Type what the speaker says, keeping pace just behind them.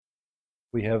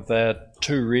We have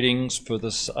two readings for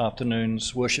this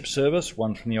afternoon's worship service,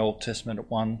 one from the Old Testament,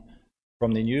 one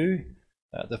from the New.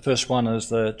 The first one is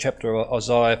the chapter of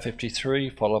Isaiah 53,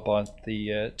 followed by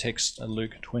the text in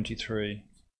Luke 23.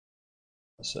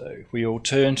 So if we all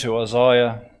turn to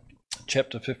Isaiah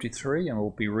chapter 53, and we'll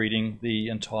be reading the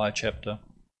entire chapter.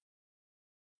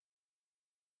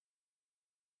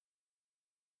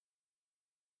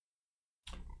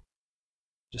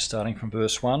 Just starting from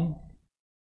verse 1.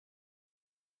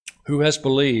 Who has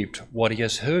believed what he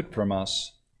has heard from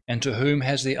us, and to whom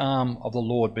has the arm of the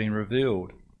Lord been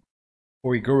revealed?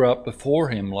 For he grew up before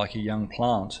him like a young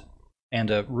plant,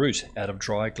 and a root out of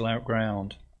dry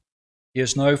ground. He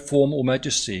has no form or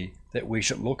majesty that we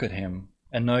should look at him,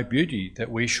 and no beauty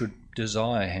that we should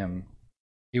desire him.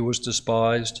 He was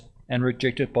despised and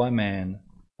rejected by man,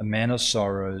 a man of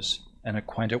sorrows, and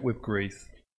acquainted with grief.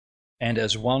 And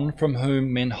as one from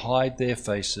whom men hide their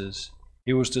faces,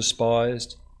 he was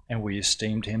despised, and we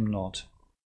esteemed him not.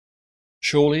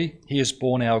 Surely he has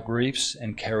borne our griefs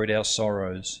and carried our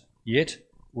sorrows, yet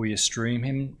we esteem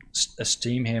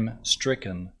him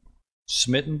stricken,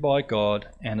 smitten by God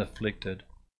and afflicted.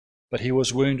 But he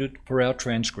was wounded for our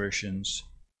transgressions,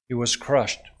 he was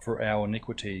crushed for our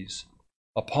iniquities.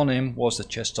 Upon him was the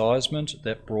chastisement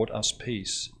that brought us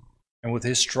peace, and with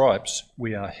his stripes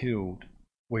we are healed.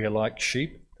 We are like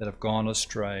sheep that have gone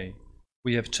astray.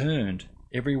 We have turned,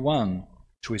 every one,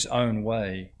 to his own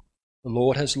way. The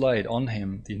Lord has laid on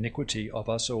him the iniquity of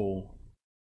us all.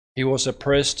 He was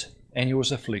oppressed and he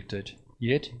was afflicted,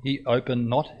 yet he opened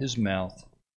not his mouth.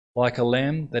 Like a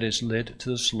lamb that is led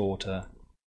to the slaughter,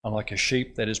 and like a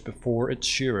sheep that is before its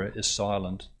shearer is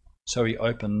silent, so he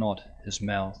opened not his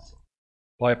mouth.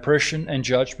 By oppression and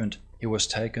judgment he was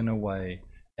taken away.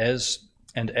 As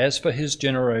for his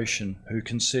generation, who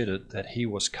considered that he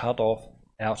was cut off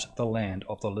out the land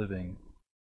of the living,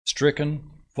 stricken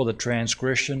for the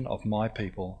transgression of my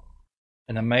people,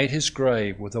 and I made his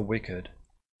grave with the wicked,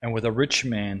 and with a rich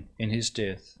man in his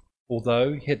death,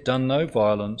 although he had done no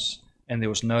violence, and there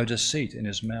was no deceit in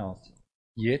his mouth.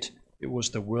 Yet it was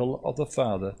the will of the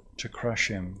Father to crush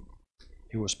him.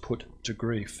 He was put to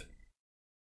grief.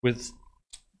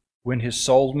 When his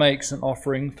soul makes an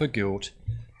offering for guilt,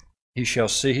 he shall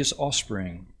see his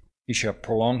offspring, he shall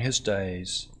prolong his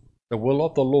days. The will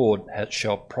of the Lord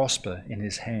shall prosper in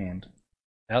his hand.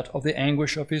 Out of the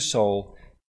anguish of his soul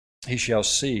he shall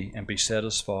see and be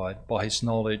satisfied. By his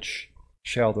knowledge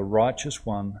shall the righteous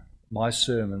one, my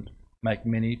servant, make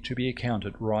many to be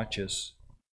accounted righteous,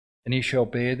 and he shall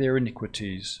bear their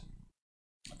iniquities.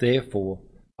 Therefore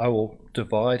I will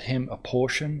divide him a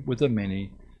portion with the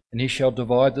many, and he shall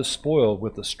divide the spoil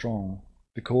with the strong,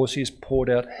 because he has poured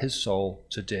out his soul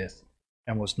to death,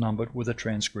 and was numbered with the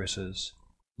transgressors.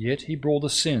 Yet he bore the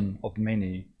sin of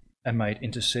many, and made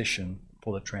intercession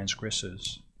for the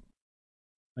transgressors.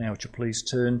 Now would you please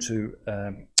turn to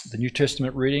the New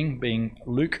Testament reading, being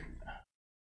Luke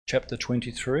chapter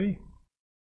 23.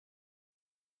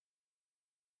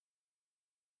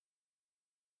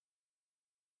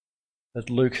 At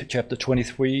Luke chapter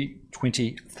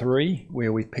 23,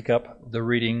 where we pick up the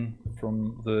reading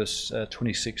from verse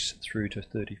 26 through to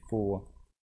 34.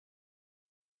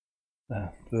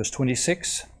 Verse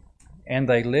 26, and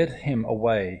they led him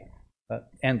away,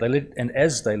 and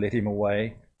as they led him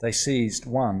away, they seized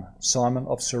one, Simon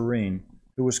of Cyrene,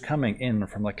 who was coming in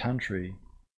from the country,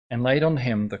 and laid on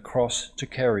him the cross to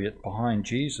carry it behind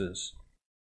Jesus.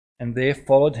 And there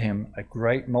followed him a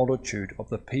great multitude of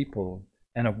the people,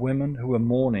 and of women who were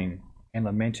mourning and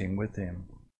lamenting with him.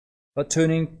 But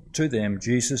turning to them,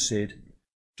 Jesus said,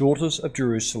 Daughters of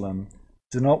Jerusalem,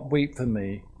 do not weep for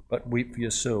me, but weep for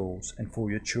yourselves and for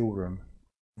your children.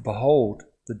 Behold,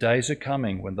 the days are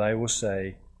coming when they will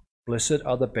say, Blessed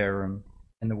are the barren,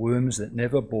 and the wombs that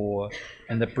never bore,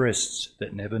 and the breasts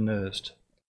that never nursed.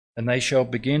 And they shall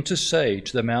begin to say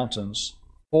to the mountains,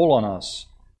 Fall on us,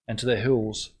 and to the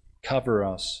hills, Cover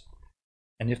us.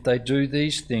 And if they do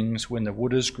these things when the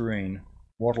wood is green,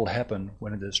 what will happen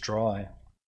when it is dry?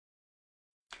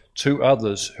 2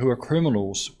 others who are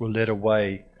criminals were led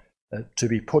away to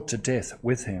be put to death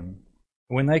with him.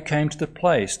 When they came to the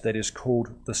place that is called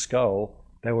the Skull,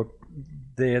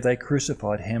 they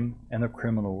crucified him and the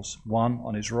criminals, one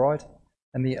on his right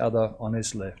and the other on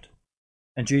his left.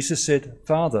 And Jesus said,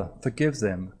 Father, forgive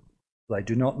them. They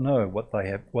do not know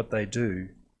what they do.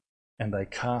 And they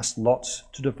cast lots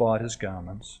to divide his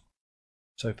garments.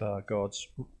 So far,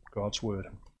 God's word.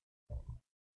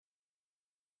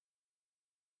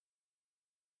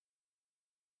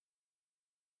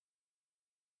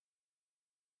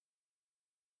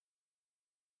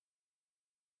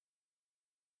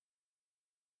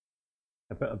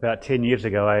 About 10 years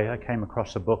ago, I came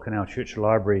across a book in our church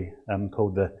library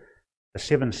called The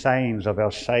Seven Sayings of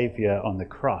Our Saviour on the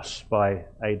Cross by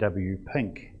A.W.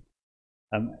 Pink.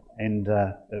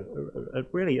 It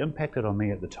really impacted on me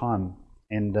at the time.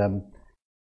 And a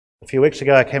few weeks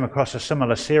ago, I came across a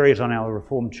similar series on our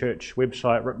Reformed Church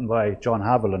website written by John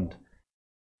Harverland.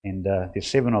 And there's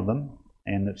 7 of them.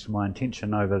 And it's my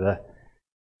intention over the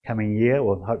coming year,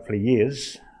 or hopefully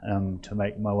years, to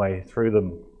make my way through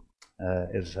them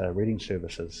as reading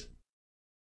services.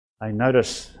 I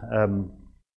notice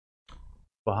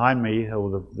behind me,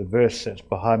 or the verse that's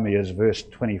behind me is verse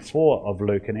 24 of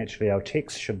Luke, and actually our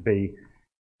text should be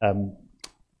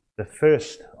the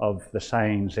first of the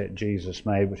sayings that Jesus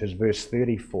made, which is verse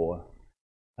 34.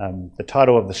 The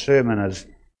title of the sermon is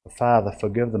Father,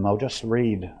 Forgive Them. I'll just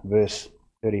read verse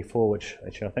 34, which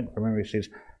actually I think from memory says,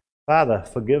 Father,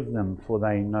 forgive them, for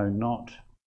they know not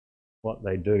what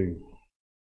they do.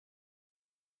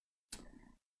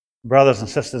 Brothers and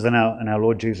sisters in our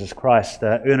Lord Jesus Christ,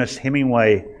 Ernest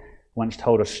Hemingway once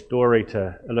told a story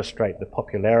to illustrate the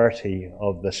popularity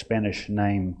of the Spanish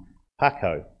name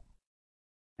Paco.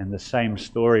 And the same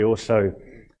story also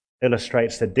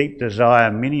illustrates the deep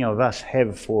desire many of us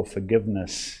have for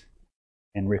forgiveness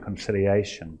and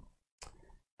reconciliation.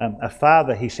 A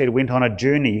father, he said, went on a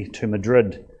journey to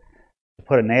Madrid to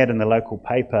put an ad in the local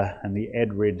paper, and the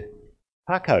ad read,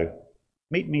 Paco,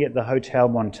 meet me at the Hotel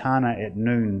Montana at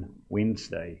noon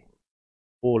Wednesday.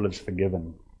 All is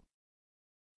forgiven.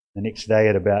 The next day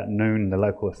at about noon, the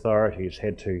local authorities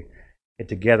had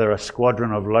to gather a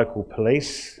squadron of local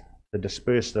police to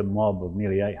disperse the mob of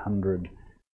nearly 800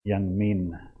 young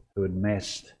men who had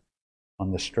massed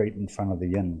on the street in front of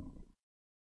the inn.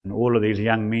 And all of these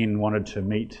young men wanted to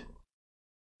meet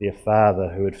their father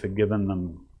who had forgiven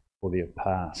them for their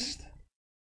past.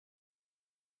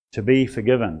 To be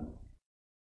forgiven.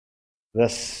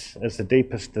 This is the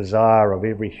deepest desire of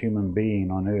every human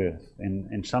being on earth.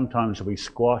 And sometimes we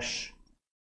squash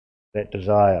that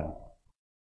desire.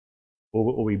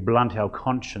 Or we blunt our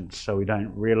conscience so we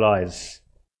don't realise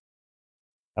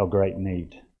our great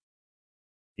need.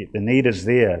 Yet the need is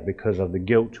there because of the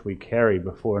guilt we carry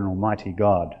before an almighty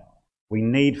God. We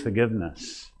need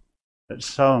forgiveness. It's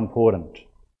so important.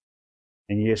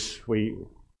 And yes, we,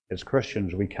 as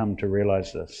Christians, we come to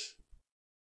realise this.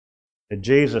 That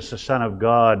Jesus, the Son of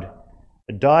God,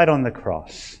 died on the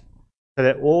cross so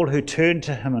that all who turn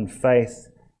to him in faith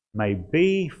may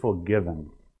be forgiven.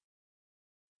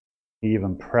 He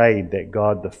even prayed that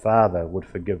God the Father would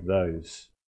forgive those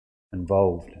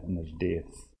involved in his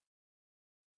death.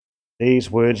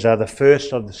 These words are the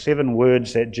first of the 7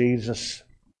 words that Jesus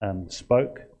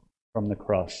spoke from the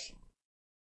cross.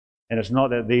 And it's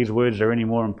not that these words are any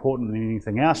more important than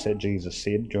anything else that Jesus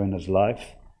said during his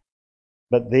life,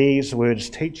 but these words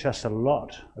teach us a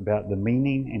lot about the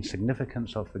meaning and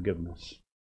significance of forgiveness.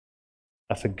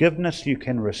 A forgiveness you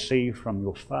can receive from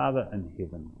your Father in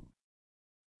heaven.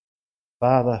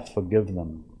 Father, forgive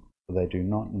them, for they do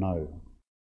not know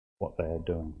what they are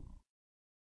doing.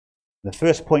 The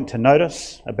first point to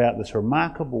notice about this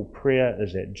remarkable prayer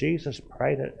is that Jesus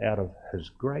prayed it out of his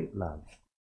great love.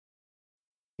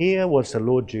 Here was the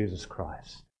Lord Jesus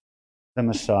Christ, the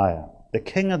Messiah, the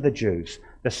King of the Jews,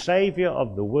 the Saviour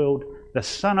of the world, the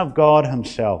Son of God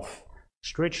himself,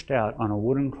 stretched out on a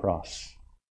wooden cross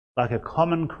like a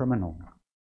common criminal.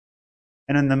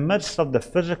 And in the midst of the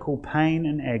physical pain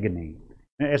and agony,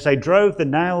 as they drove the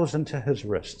nails into his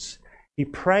wrists, he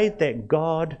prayed that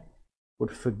God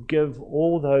would forgive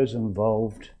all those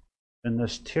involved in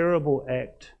this terrible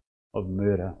act of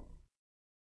murder.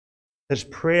 His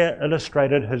prayer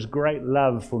illustrated his great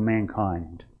love for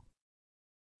mankind.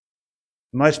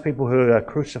 Most people who were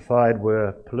crucified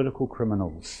were political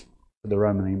criminals for the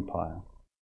Roman Empire.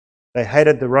 They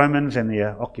hated the Romans and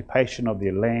their occupation of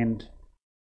their land,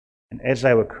 and as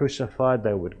they were crucified,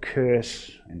 they would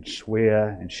curse and swear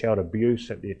and shout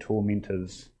abuse at their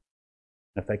tormentors.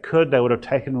 If they could, they would have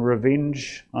taken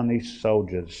revenge on these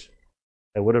soldiers.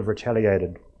 They would have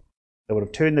retaliated. They would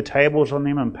have turned the tables on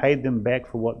them and paid them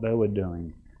back for what they were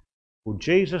doing. Well,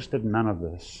 Jesus did none of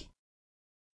this.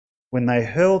 When they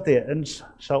hurled their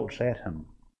insults at him,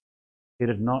 he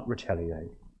did not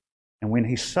retaliate. And when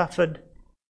he suffered,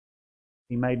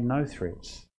 he made no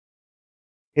threats.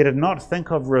 He did not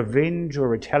think of revenge or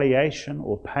retaliation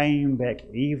or paying back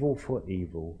evil for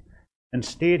evil.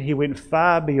 Instead, he went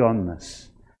far beyond this.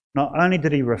 Not only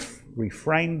did he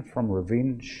refrain from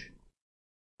revenge,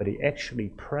 but he actually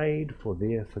prayed for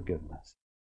their forgiveness.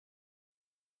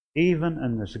 Even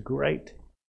in this great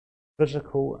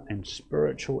physical and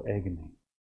spiritual agony,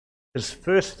 his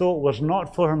first thought was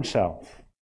not for himself,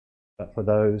 but for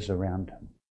those around him.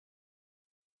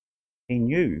 He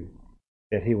knew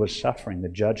that he was suffering the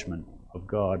judgment of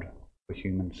God for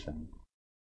human sin.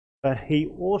 But he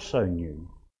also knew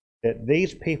that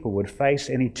these people would face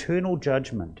an eternal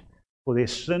judgment for their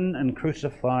sin in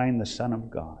crucifying the Son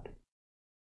of God.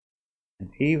 And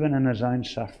even in his own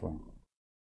suffering,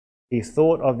 he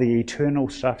thought of the eternal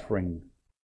suffering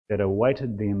that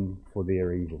awaited them for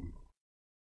their evil.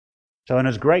 So in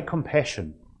his great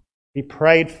compassion, he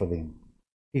prayed for them.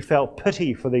 He felt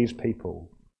pity for these people.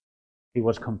 He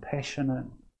was compassionate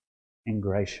and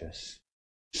gracious,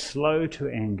 slow to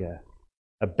anger,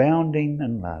 abounding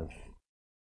in love.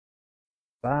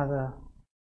 Father,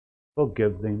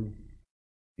 forgive them,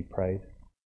 he prayed.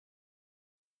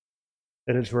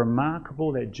 It is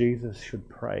remarkable that Jesus should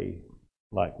pray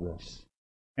like this.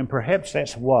 And perhaps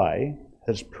that's why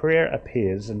his prayer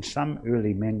appears in some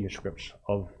early manuscripts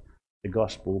of the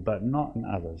Gospel, but not in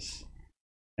others.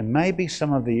 And maybe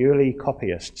some of the early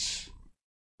copyists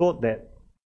thought that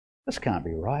this can't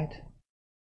be right.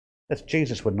 That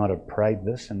Jesus would not have prayed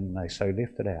this, and they so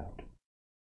left it out.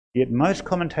 Yet most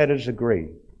commentators agree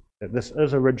that this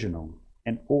is original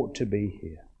and ought to be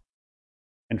here.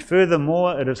 And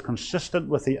furthermore, it is consistent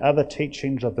with the other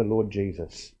teachings of the Lord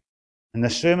Jesus. In the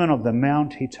Sermon on the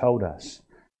Mount, he told us,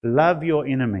 "Love your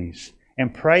enemies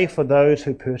and pray for those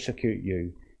who persecute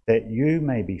you, that you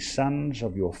may be sons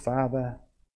of your Father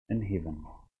in heaven."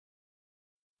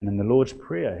 And in the Lord's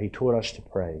Prayer, he taught us to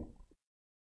pray,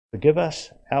 "Forgive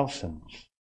us our sins,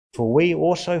 for we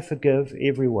also forgive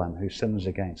everyone who sins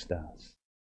against us."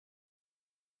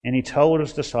 And he told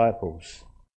his disciples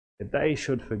that they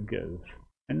should forgive,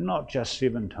 and not just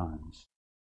 7 times,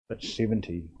 but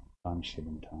 70 times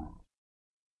 7 times.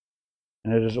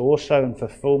 And it is also in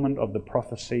fulfillment of the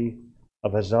prophecy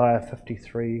of Isaiah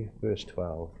 53, verse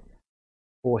 12.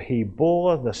 "For he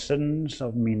bore the sins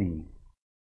of many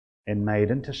and made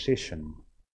intercession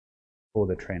for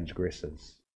the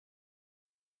transgressors."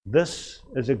 This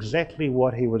is exactly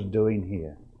what he was doing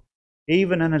here.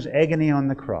 Even in his agony on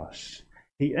the cross,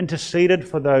 he interceded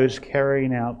for those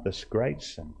carrying out this great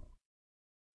sin.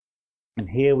 And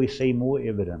here we see more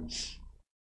evidence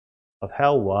of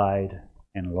how wide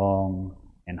and long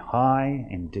and high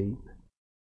and deep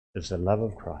is the love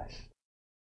of Christ.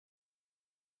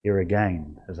 Here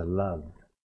again is a love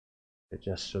that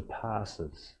just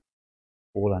surpasses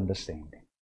all understanding.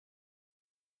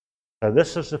 So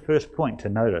this is the first point to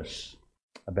notice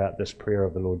about this prayer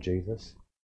of the Lord Jesus,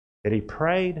 that he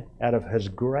prayed out of his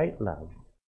great love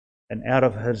and out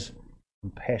of his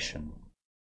compassion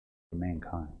for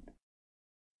mankind.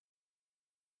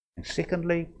 And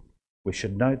secondly, we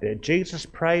should note that Jesus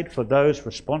prayed for those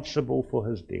responsible for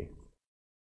his death.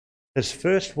 His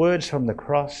first words from the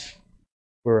cross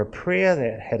were a prayer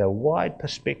that had a wide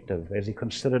perspective as he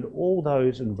considered all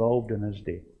those involved in his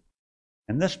death.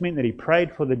 And this meant that he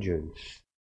prayed for the Jews.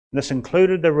 This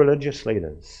included the religious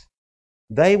leaders.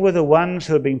 They were the ones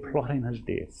who had been plotting his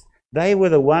death. They were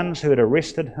the ones who had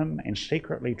arrested him and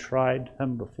secretly tried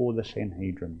him before the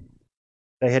Sanhedrin.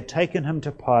 They had taken him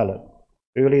to Pilate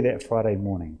early that Friday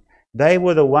morning. They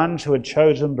were the ones who had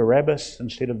chosen Barabbas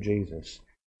instead of Jesus.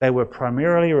 They were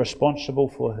primarily responsible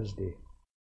for his death.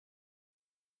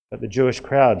 But the Jewish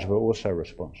crowds were also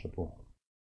responsible.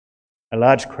 A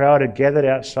large crowd had gathered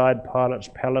outside Pilate's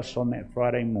palace on that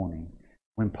Friday morning.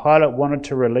 When Pilate wanted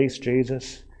to release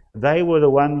Jesus, they were the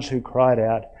ones who cried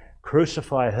out,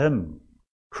 "Crucify him!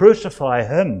 Crucify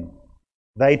him!"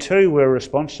 They too were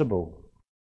responsible.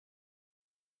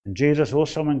 And Jesus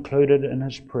also included in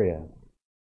his prayer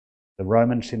the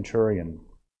Roman centurion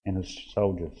and his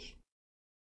soldiers.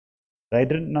 They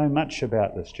didn't know much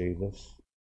about this Jesus.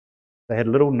 They had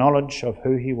little knowledge of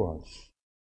who he was.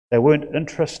 They weren't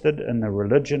interested in the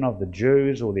religion of the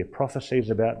Jews or their prophecies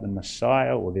about the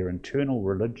Messiah or their internal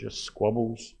religious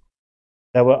squabbles.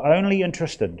 They were only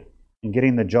interested in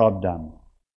getting the job done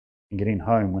and getting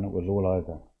home when it was all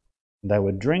over. They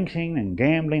were drinking and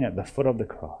gambling at the foot of the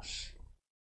cross.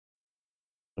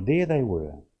 But there they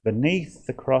were, beneath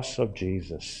the cross of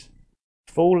Jesus,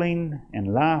 fooling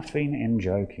and laughing and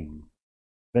joking,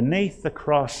 beneath the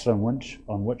cross on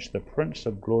which the Prince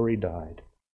of Glory died,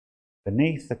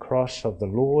 beneath the cross of the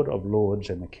Lord of Lords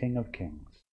and the King of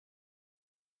Kings.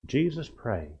 Jesus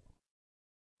prayed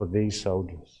for these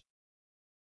soldiers.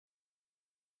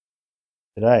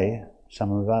 Today,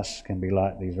 some of us can be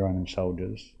like these Roman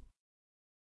soldiers.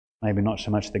 Maybe not so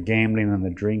much the gambling and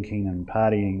the drinking and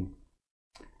partying,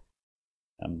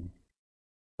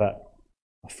 but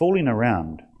fooling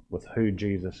around with who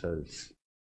Jesus is.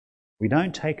 We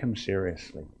don't take him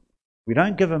seriously. We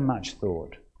don't give him much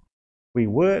thought. We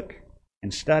work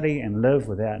and study and live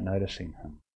without noticing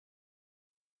him.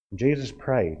 Jesus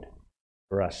prayed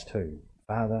for us too.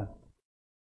 Father,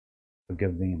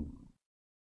 forgive them.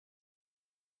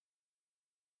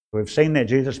 We've seen that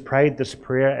Jesus prayed this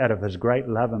prayer out of his great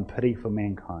love and pity for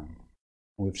mankind.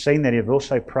 We've seen that he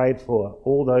also prayed for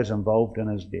all those involved in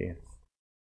his death.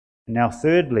 And now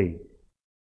thirdly,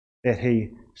 that he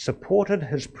supported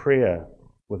his prayer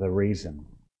with a reason.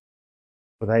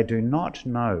 For they do not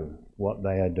know what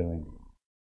they are doing.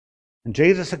 And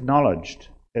Jesus acknowledged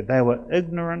that they were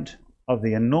ignorant of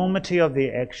the enormity of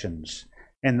their actions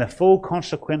and the full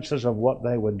consequences of what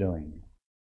they were doing.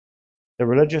 The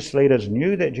religious leaders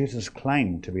knew that Jesus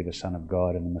claimed to be the Son of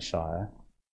God and the Messiah,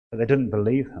 but they didn't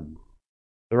believe him.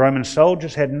 The Roman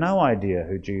soldiers had no idea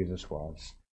who Jesus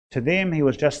was. To them, he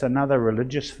was just another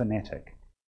religious fanatic,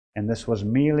 and this was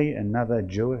merely another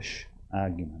Jewish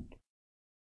argument.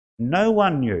 No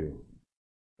one knew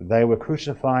that they were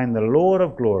crucifying the Lord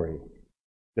of glory,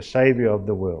 the Saviour of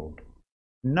the world.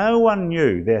 No one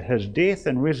knew that his death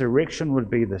and resurrection would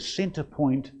be the centre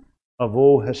point of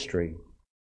all history,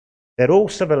 that all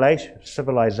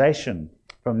civilization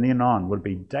from then on would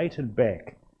be dated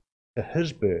back to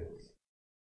his birth.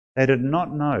 They did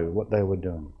not know what they were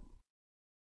doing.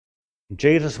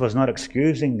 Jesus was not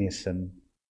excusing their sin.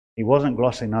 He wasn't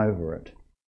glossing over it.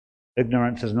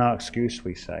 Ignorance is no excuse,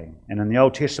 we say. And in the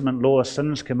Old Testament law,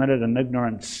 sins committed in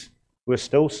ignorance were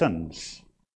still sins.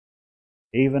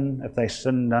 Even if they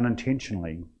sinned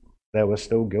unintentionally, they were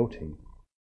still guilty.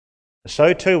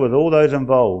 So too with all those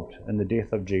involved in the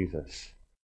death of Jesus.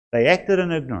 They acted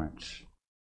in ignorance,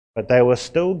 but they were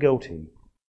still guilty.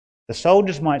 The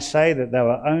soldiers might say that they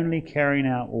were only carrying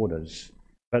out orders,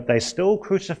 but they still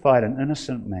crucified an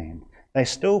innocent man. They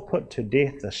still put to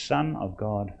death the Son of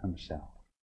God himself.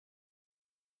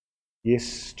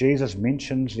 Yes, Jesus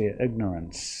mentions their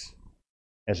ignorance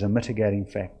as a mitigating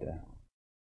factor.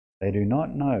 They do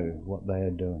not know what they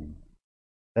are doing.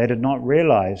 They did not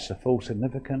realize the full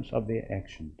significance of their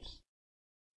actions.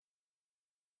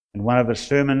 In one of his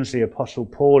sermons, the Apostle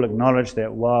Paul acknowledged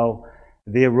that while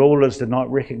their rulers did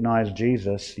not recognize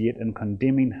Jesus, yet in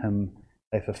condemning him,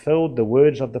 they fulfilled the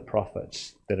words of the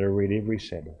prophets that are read every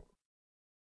Sabbath.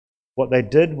 What they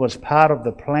did was part of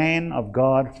the plan of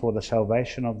God for the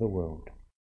salvation of the world.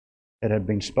 It had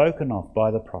been spoken of by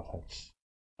the prophets.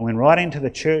 And when writing to the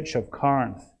church of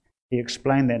Corinth, he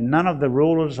explained that none of the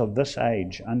rulers of this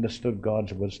age understood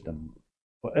God's wisdom,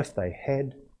 for if they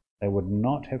had, they would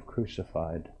not have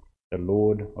crucified the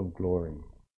Lord of glory.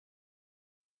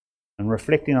 And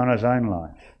reflecting on his own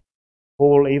life,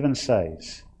 Paul even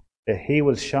says that he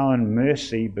was shown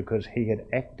mercy because he had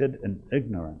acted in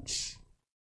ignorance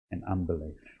and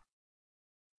unbelief.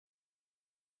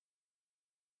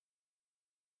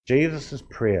 Jesus'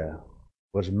 prayer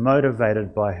was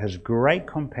motivated by his great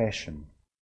compassion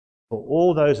for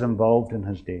all those involved in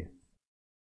his death,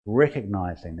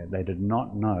 recognizing that they did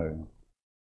not know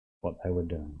what they were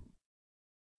doing.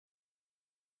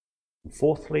 And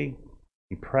fourthly,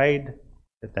 he prayed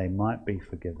that they might be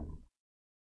forgiven.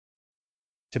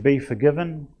 To be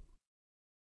forgiven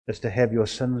is to have your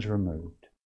sins removed.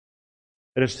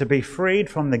 It is to be freed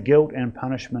from the guilt and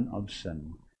punishment of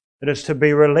sin. It is to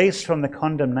be released from the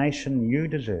condemnation you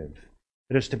deserve.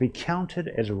 It is to be counted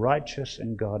as righteous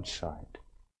in God's sight.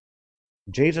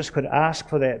 Jesus could ask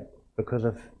for that because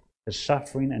of his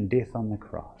suffering and death on the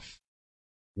cross.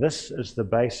 This is the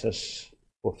basis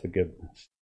for forgiveness.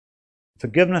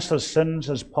 Forgiveness of sins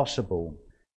is possible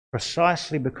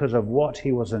precisely because of what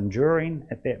he was enduring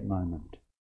at that moment.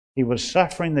 He was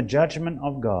suffering the judgment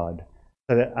of God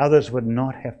so that others would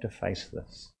not have to face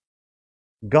this.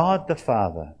 God the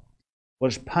Father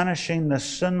was punishing the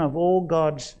sin of all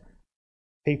God's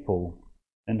people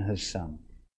in his Son.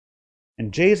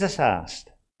 And Jesus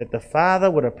asked that the Father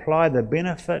would apply the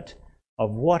benefit of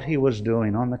what he was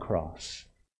doing on the cross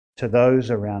to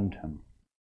those around him.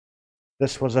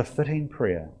 This was a fitting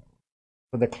prayer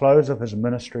for the close of his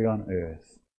ministry on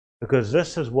earth, because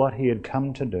this is what he had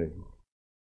come to do.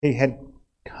 He had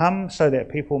come so that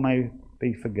people may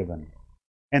be forgiven.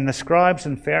 And the scribes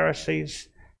and Pharisees,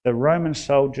 the Roman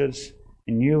soldiers,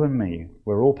 and you and me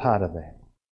were all part of that.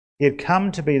 He had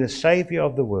come to be the Saviour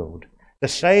of the world, the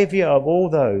Saviour of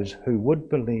all those who would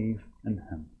believe in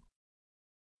him.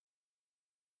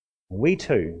 We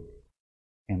too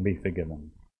can be forgiven.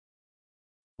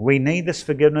 We need this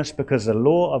forgiveness because the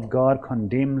law of God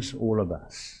condemns all of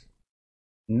us.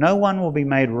 No one will be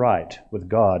made right with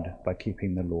God by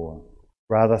keeping the law.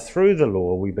 Rather, through the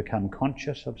law, we become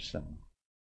conscious of sin.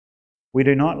 We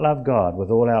do not love God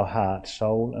with all our heart,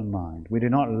 soul, and mind. We do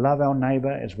not love our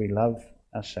neighbour as we love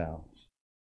ourselves.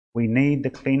 We need the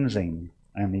cleansing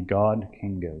only God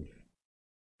can give.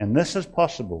 And this is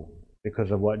possible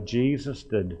because of what Jesus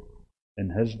did in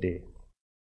his death.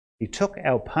 He took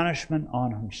our punishment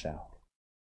on himself.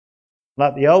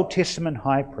 Like the Old Testament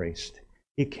high priest,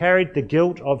 he carried the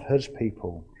guilt of his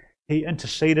people. He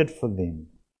interceded for them,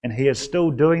 and he is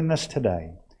still doing this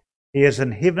today. He is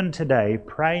in heaven today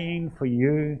praying for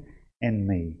you and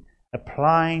me,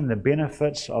 applying the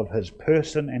benefits of his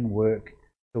person and work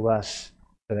to us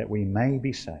so that we may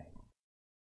be saved.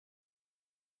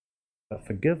 But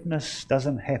forgiveness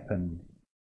doesn't happen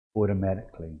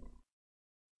automatically.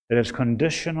 It is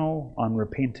conditional on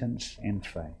repentance and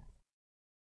faith.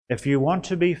 If you want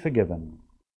to be forgiven,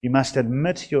 you must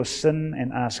admit your sin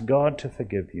and ask God to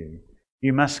forgive you.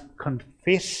 You must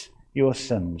confess your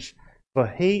sins, for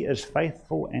he is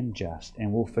faithful and just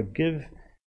and will forgive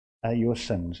your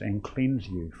sins and cleanse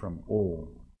you from all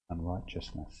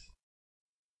unrighteousness.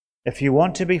 If you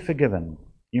want to be forgiven,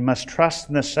 you must trust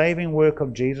in the saving work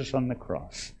of Jesus on the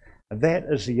cross. That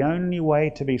is the only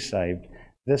way to be saved.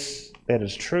 That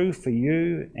is true for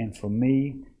you and for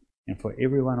me and for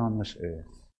everyone on this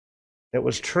earth. That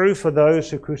was true for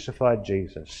those who crucified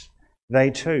Jesus. They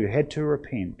too had to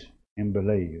repent and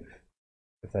believe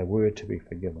if they were to be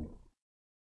forgiven.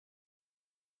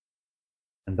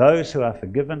 And those who are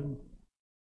forgiven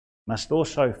must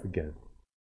also forgive.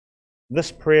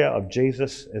 This prayer of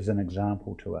Jesus is an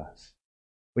example to us.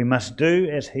 We must do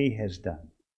as he has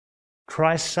done.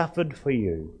 Christ suffered for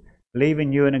you,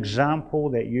 leaving you an example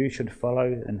that you should follow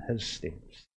in his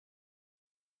steps.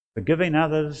 Forgiving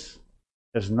others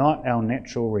is not our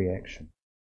natural reaction.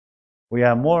 We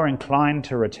are more inclined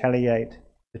to retaliate,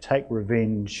 to take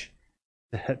revenge,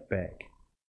 to hit back.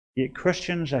 Yet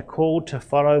Christians are called to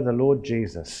follow the Lord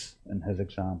Jesus in his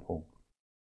example.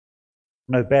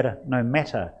 No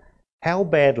matter how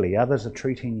badly others are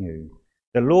treating you,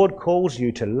 the Lord calls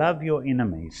you to love your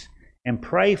enemies and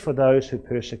pray for those who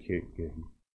persecute you.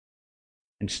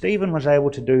 And Stephen was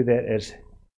able to do that as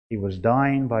he was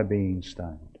dying by being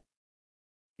stoned.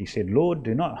 He said, Lord,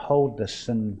 do not hold this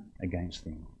sin against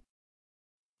them.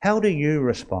 How do you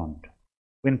respond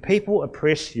when people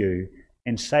oppress you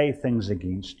and say things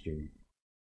against you?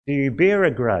 Do you bear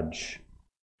a grudge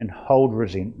and hold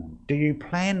resentment? Do you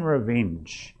plan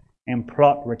revenge and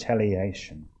plot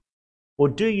retaliation? Or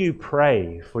do you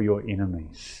pray for your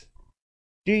enemies?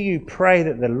 Do you pray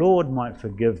that the Lord might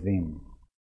forgive them?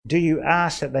 Do you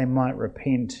ask that they might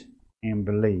repent and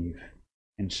believe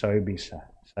and so be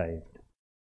saved?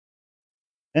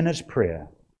 In his prayer,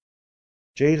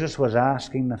 Jesus was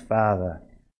asking the Father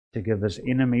to give his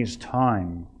enemies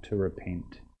time to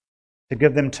repent, to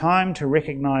give them time to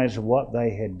recognize what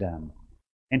they had done,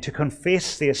 and to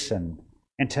confess their sin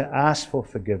and to ask for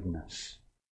forgiveness.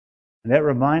 And that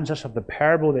reminds us of the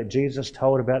parable that Jesus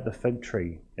told about the fig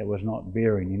tree that was not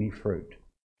bearing any fruit.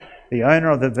 The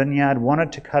owner of the vineyard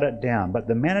wanted to cut it down, but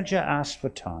the manager asked for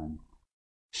time.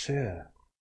 Sir,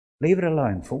 leave it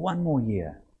alone for 1 more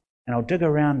year, and I'll dig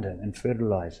around it and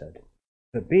fertilize it.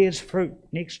 If it bears fruit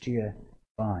next year,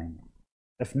 fine.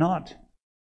 If not,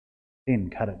 then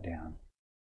cut it down.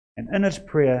 And in his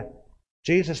prayer,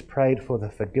 Jesus prayed for the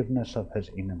forgiveness of his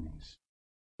enemies.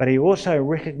 But he also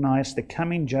recognized the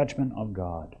coming judgment of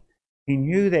God. He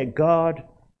knew that God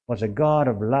was a God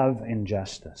of love and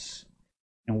justice.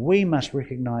 And we must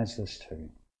recognize this too.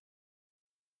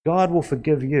 God will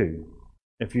forgive you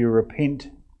if you repent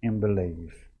and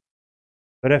believe.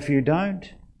 But if you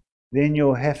don't, then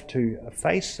you'll have to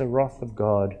face the wrath of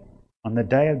God on the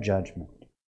day of judgment.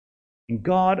 And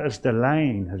God is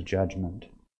delaying his judgment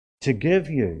to give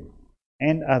you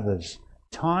and others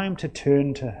time to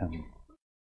turn to him.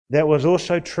 That was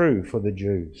also true for the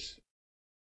Jews.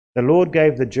 The Lord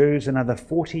gave the Jews another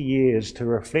 40 years to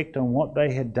reflect on what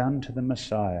they had done to the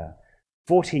Messiah,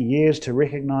 40 years to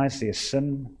recognize their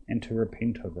sin and to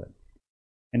repent of it.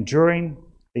 And during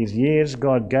these years,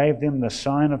 God gave them the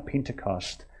sign of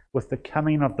Pentecost with the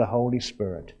coming of the Holy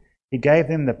Spirit. He gave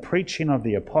them the preaching of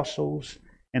the apostles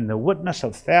and the witness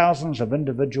of thousands of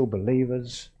individual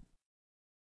believers.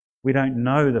 We don't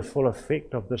know the full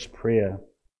effect of this prayer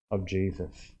of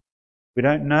Jesus. We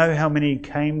don't know how many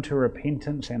came to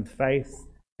repentance and faith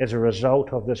as a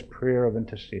result of this prayer of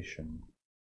intercession.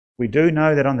 We do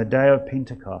know that on the day of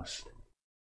Pentecost,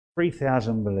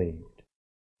 3,000 believed.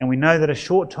 And we know that a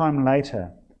short time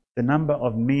later, the number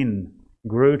of men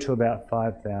grew to about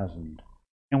 5,000.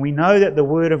 And we know that the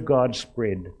word of God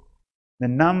spread. The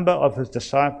number of his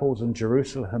disciples in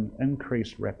Jerusalem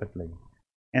increased rapidly,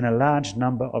 and a large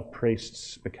number of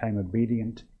priests became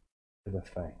obedient to the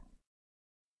faith.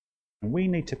 And we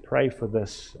need to pray for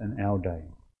this in our day,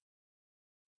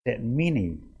 that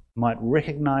many might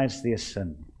recognize their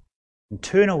sin and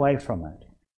turn away from it,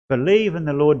 believe in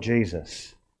the Lord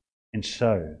Jesus and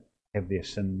so have their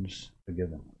sins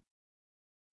forgiven.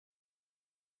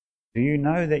 Do you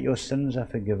know that your sins are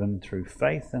forgiven through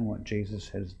faith in what Jesus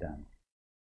has done?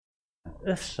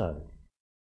 If so,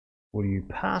 will you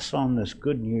pass on this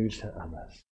good news to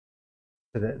others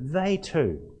so that they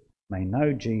too may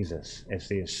know Jesus as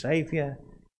their Saviour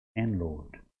and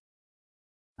Lord?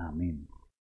 Amen.